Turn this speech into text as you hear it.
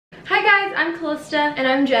guys, I'm CKALYSTA and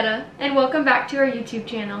I'm Jetta, and welcome back to our YouTube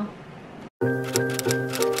channel.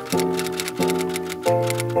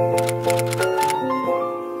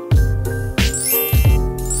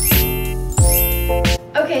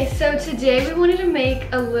 Okay, so today we wanted to make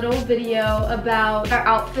a little video about our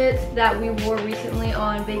outfits that we wore recently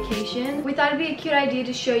on vacation. We thought it'd be a cute idea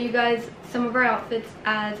to show you guys some of our outfits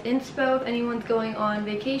as inspo if anyone's going on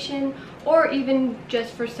vacation or even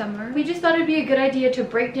just for summer. We just thought it'd be a good idea to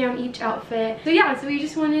break down each outfit. So yeah, so we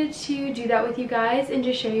just wanted to do that with you guys and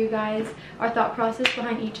just show you guys our thought process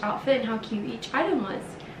behind each outfit and how cute each item was.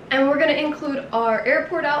 And we're gonna include our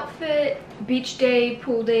airport outfit, beach day,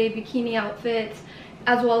 pool day, bikini outfits,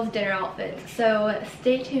 as well as dinner outfits. So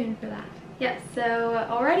stay tuned for that. Yes, so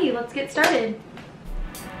alrighty, let's get started.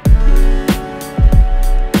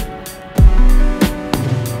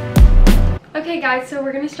 Okay guys, so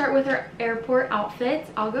we're gonna start with our airport outfits.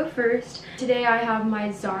 I'll go first. Today I have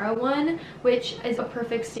my Zara one, which is a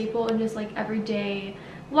perfect staple in just like everyday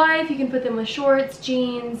life. You can put them with shorts,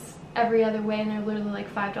 jeans, every other way, and they're literally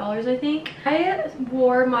like $5, I think. I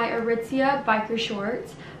wore my Aritzia biker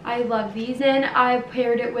shorts. I love these, and I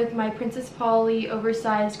paired it with my Princess Polly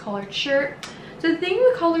oversized collared shirt. So the thing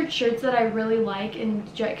with collared shirts that I really like,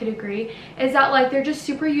 and Jet could agree, is that like they're just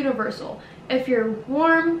super universal. If you're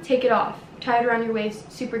warm, take it off, tie it around your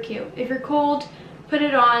waist, super cute. If you're cold, put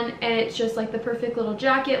it on, and it's just like the perfect little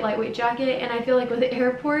jacket, lightweight jacket. And I feel like with the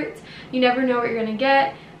airports, you never know what you're gonna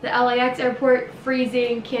get. The LAX airport,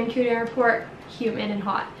 freezing. Cancun airport, humid and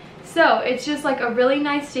hot. So it's just like a really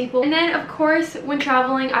nice staple. And then of course when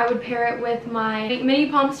traveling, I would pair it with my mini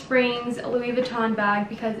Palm Springs Louis Vuitton bag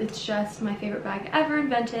because it's just my favorite bag ever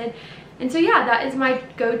invented. And so yeah, that is my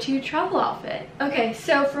go-to travel outfit. Okay,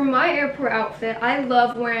 so for my airport outfit, I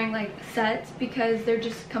love wearing like sets because they're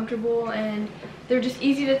just comfortable and they're just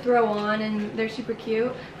easy to throw on and they're super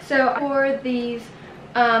cute. So I wore these,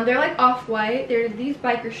 they're like off-white, they're these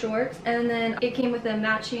biker shorts, and then it came with a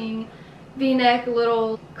matching v-neck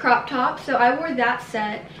little crop top, so I wore that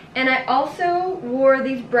set. And I also wore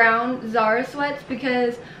these brown Zara sweats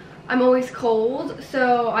because I'm always cold,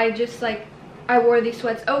 so I wore these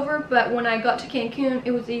sweats over. But when I got to Cancun,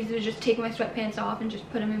 it was easy to just take my sweatpants off and just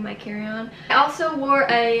put them in my carry-on. I also wore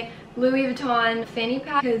a Louis Vuitton fanny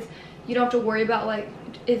pack because you don't have to worry about like,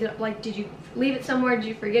 is it like, did you leave it somewhere, did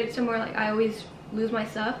you forget it somewhere? Like I always lose my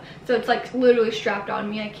stuff, so it's like literally strapped on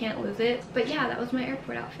me, I can't lose it. But yeah, that was my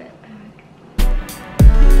airport outfit.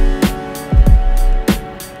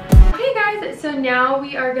 Okay guys, so now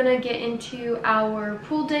we are gonna get into our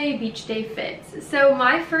pool day, beach day fits. So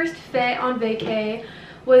my first fit on vacay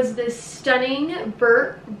was this stunning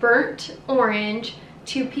burnt orange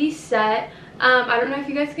two-piece set. I don't know if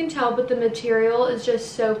you guys can tell, but the material is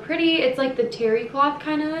just so pretty. It's like the terry cloth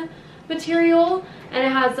kind of material, and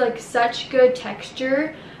it has like such good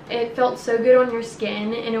texture. It felt so good on your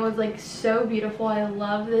skin, and it was like so beautiful. I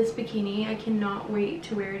love this bikini. I cannot wait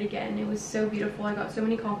to wear it again. It was so beautiful. I got so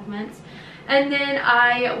many compliments. And then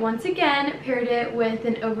I once again paired it with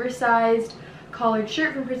an oversized collared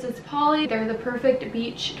shirt from Princess Polly. They're the perfect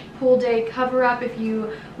beach pool day cover up if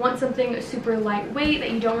you want something super lightweight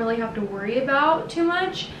that you don't really have to worry about too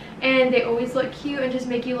much. And they always look cute and just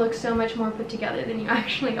make you look so much more put together than you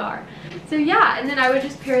actually are. So yeah, and then I would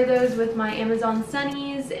just pair those with my Amazon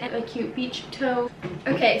Sunnies and a cute beach toe.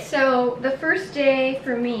 Okay, so the first day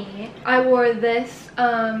for me, I wore this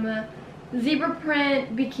zebra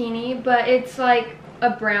print bikini, but it's like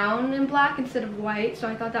a brown and black instead of white, so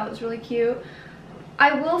I thought that was really cute.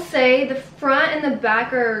 I will say the front and the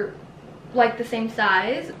back are like the same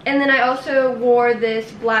size. And then I also wore this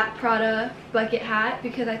black Prada bucket hat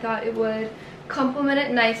because I thought it would complement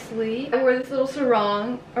it nicely. I wore this little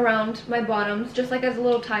sarong around my bottoms just like as a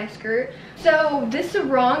little tie skirt. So this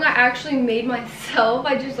sarong I actually made myself.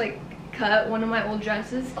 I just like cut one of my old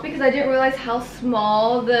dresses because I didn't realize how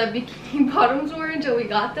small the bikini bottoms were until we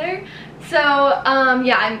got there. So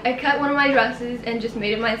yeah, I cut one of my dresses and just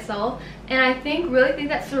made it myself. And I really think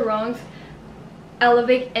that sarongs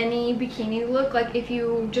elevate any bikini look. Like if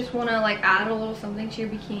you just want to like add a little something to your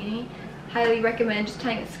bikini, highly recommend just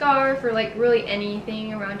tying a scarf or like really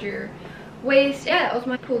anything around your waist. Yeah, that was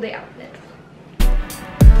my pool day outfit.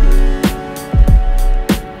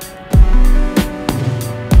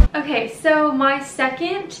 Okay, so my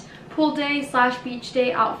second pool day slash beach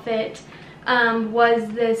day outfit was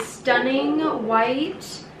this stunning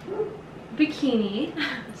white bikini.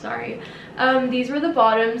 Sorry. These were the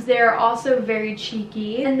bottoms. They're also very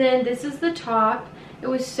cheeky. And then this is the top. It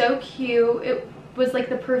was so cute. It was like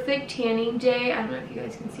the perfect tanning day. I don't know if you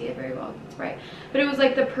guys can see it very well. It's bright. But it was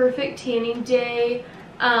like the perfect tanning day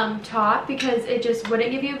top because it just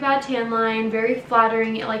wouldn't give you a bad tan line. Very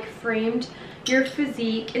flattering. It like framed your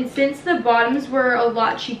physique, and since the bottoms were a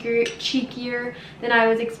lot cheekier than I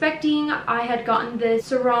was expecting, I had gotten this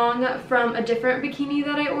sarong from a different bikini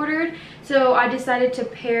that I ordered, so I decided to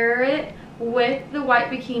pair it with the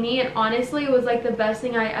white bikini, and honestly it was like the best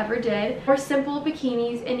thing I ever did. For simple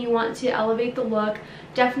bikinis and you want to elevate the look,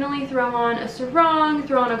 definitely throw on a sarong,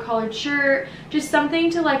 throw on a collared shirt, just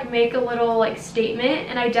something to like make a little like statement.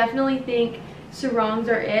 And I definitely think sarongs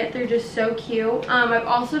are it. They're just so cute. I've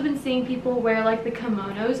also been seeing people wear like the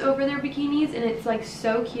kimonos over their bikinis, and it's like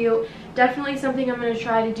so cute. Definitely something I'm going to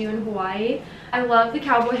try to do in Hawaii. I love the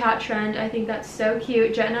cowboy hat trend. I think that's so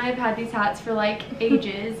cute. Jet and I have had these hats for like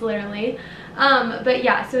ages, literally. But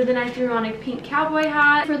yeah, so then I threw on a pink cowboy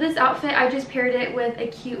hat. For this outfit, I just paired it with a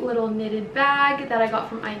cute little knitted bag that I got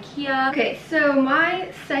from IKEA. Okay, so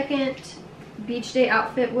my second beach day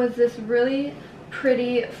outfit was this really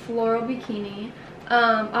pretty floral bikini.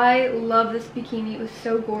 I love this bikini. It was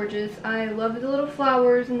so gorgeous. I love the little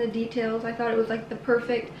flowers and the details. I thought it was like the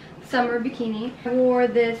perfect summer bikini. I wore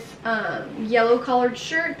this yellow collared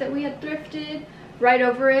shirt that we had thrifted right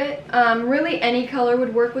over it. Really any color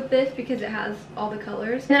would work with this because it has all the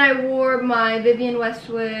colors. Then I wore my Vivienne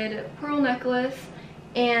Westwood pearl necklace,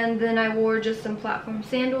 and then I wore just some platform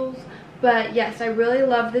sandals. But yes, I really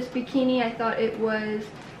love this bikini. I thought it was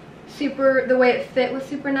super, the way it fit was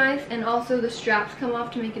super nice, and also the straps come off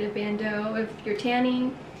to make it a bandeau if you're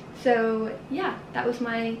tanning. So yeah, that was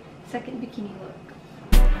my second bikini look.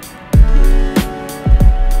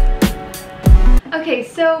 Okay,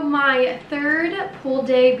 so my third pool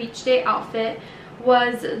day, beach day outfit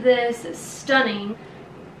was this stunning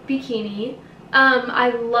bikini.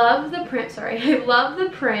 I love the print, I love the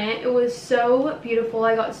print. It was so beautiful.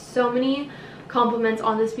 I got so many compliments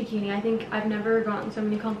on this bikini. I think I've never gotten so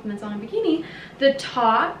many compliments on a bikini. The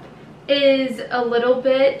top is a little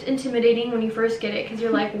bit intimidating when you first get it because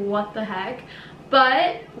you're like, what the heck?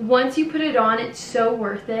 But once you put it on, it's so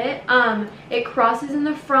worth it. It crosses in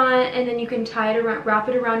the front, and then you can tie it around, wrap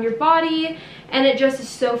it around your body, and it just is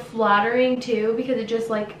so flattering too because it just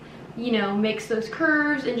like, you know, makes those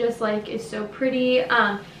curves and just like is so pretty.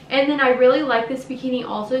 And then I really like this bikini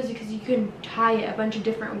also is because you can tie it a bunch of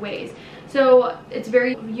different ways. So it's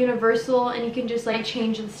very universal, and you can just like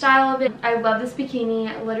change the style of it. I love this bikini.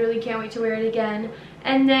 I literally can't wait to wear it again.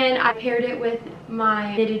 And then I paired it with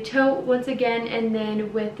my knitted tote once again, and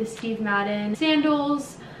then with the Steve Madden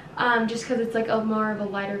sandals, just because it's like a more of a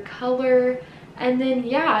lighter color. And then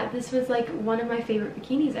yeah, this was like one of my favorite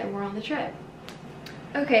bikinis I wore on the trip.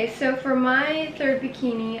 Okay, so for my third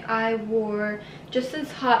bikini, I wore just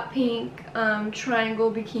this hot pink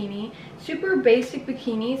triangle bikini. Super basic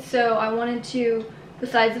bikini, so I wanted to,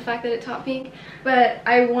 besides the fact that it's hot pink, but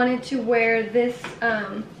I wanted to wear this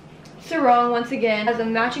sarong once again as a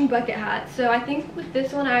matching bucket hat. So I think with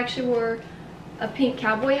this one I actually wore a pink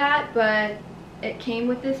cowboy hat, but it came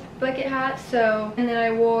with this bucket hat. So, and then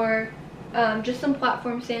I wore just some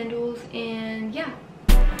platform sandals, and yeah.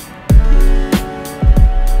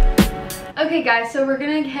 Okay guys, so we're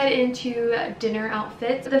gonna head into dinner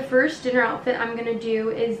outfits. The first dinner outfit I'm gonna do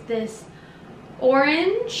is this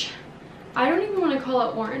orange. I don't even want to call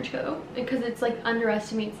it orange though, because it's like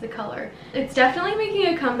underestimates the color. It's definitely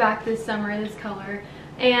making a comeback this summer, this color,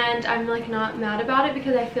 and I'm like not mad about it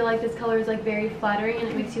because I feel like this color is like very flattering and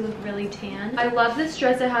it makes you look really tan. I love this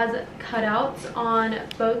dress. It has cutouts on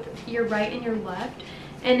both your right and your left,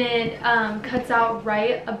 and it cuts out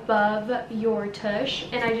right above your tush,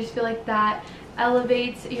 and I just feel like that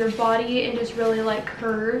elevates your body and just really like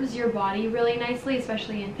curves your body really nicely,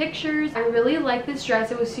 especially in pictures. I really like this dress.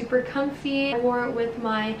 It was super comfy. I wore it with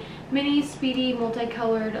my mini Speedy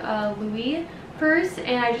multicolored Louis purse,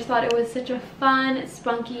 and I just thought it was such a fun,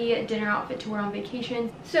 spunky dinner outfit to wear on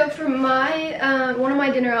vacation. So for my one of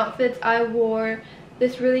my dinner outfits, I wore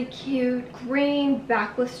this really cute green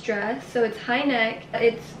backless dress. So it's high neck,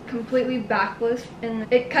 it's completely backless,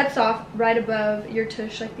 and it cuts off right above your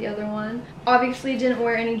tush like the other one. Obviously didn't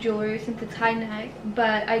wear any jewelry since it's high neck,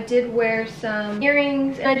 but I did wear some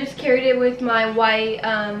earrings, and I just carried it with my white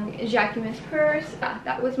Jacquemus purse. Yeah,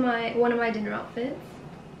 that was one of my dinner outfits.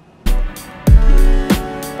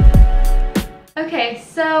 Okay,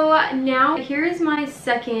 so now here's my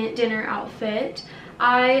second dinner outfit.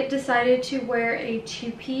 I decided to wear a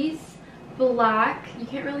two-piece black, you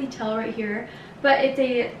can't really tell right here, but it's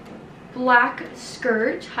a black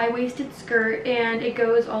skirt, high-waisted skirt, and it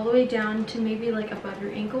goes all the way down to maybe like above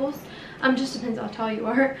your ankles. Just depends how tall you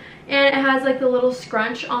are. And it has like the little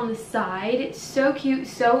scrunch on the side. It's so cute,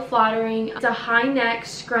 so flattering. It's a high neck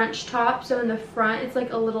scrunch top, so in the front it's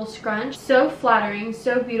like a little scrunch. So flattering,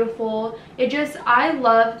 so beautiful. I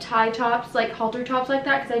love tie tops, like halter tops like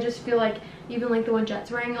that, because I just feel like even like the one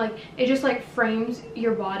Jet's wearing, like it just like frames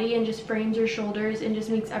your body and just frames your shoulders and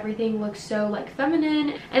just makes everything look so like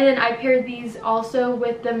feminine. And then I paired these also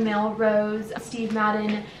with the Melrose Steve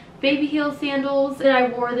Madden baby heel sandals, and I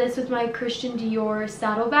wore this with my Christian Dior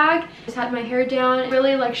saddlebag. Just had my hair down,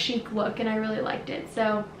 really like chic look, and I really liked it,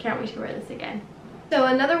 so can't wait to wear this again. So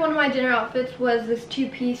another one of my dinner outfits was this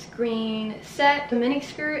two-piece green set, a mini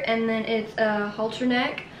skirt, and then it's a halter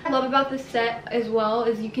neck. What I love about this set as well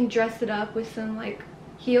is you can dress it up with some like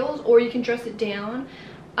heels, or you can dress it down.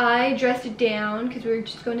 I dressed it down because we were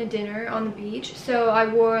just going to dinner on the beach, so I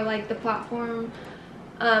wore like the platform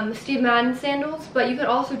Steve Madden sandals, but you could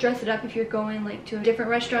also dress it up if you're going like to a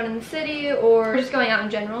different restaurant in the city or just going out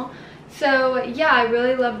in general. So yeah, I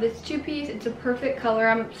really love this two-piece. It's a perfect color.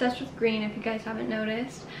 I'm obsessed with green if you guys haven't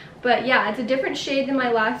noticed. But yeah, it's a different shade than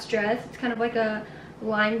my last dress. It's kind of like a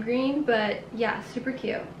lime green, but yeah, super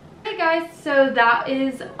cute. Hey guys, so that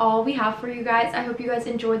is all we have for you guys. I hope you guys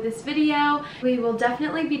enjoyed this video. We will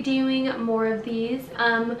definitely be doing more of these.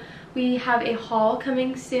 We have a haul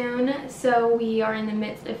coming soon, so we are in the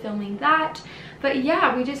midst of filming that. But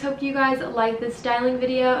yeah, we just hope you guys like this styling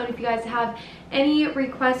video, and if you guys have any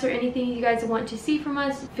requests or anything you guys want to see from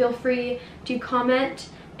us, feel free to comment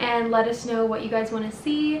and let us know what you guys want to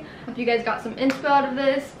see. Hope you guys got some inspo out of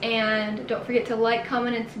this, and don't forget to like,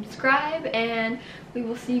 comment, and subscribe, and we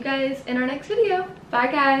will see you guys in our next video. Bye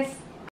guys!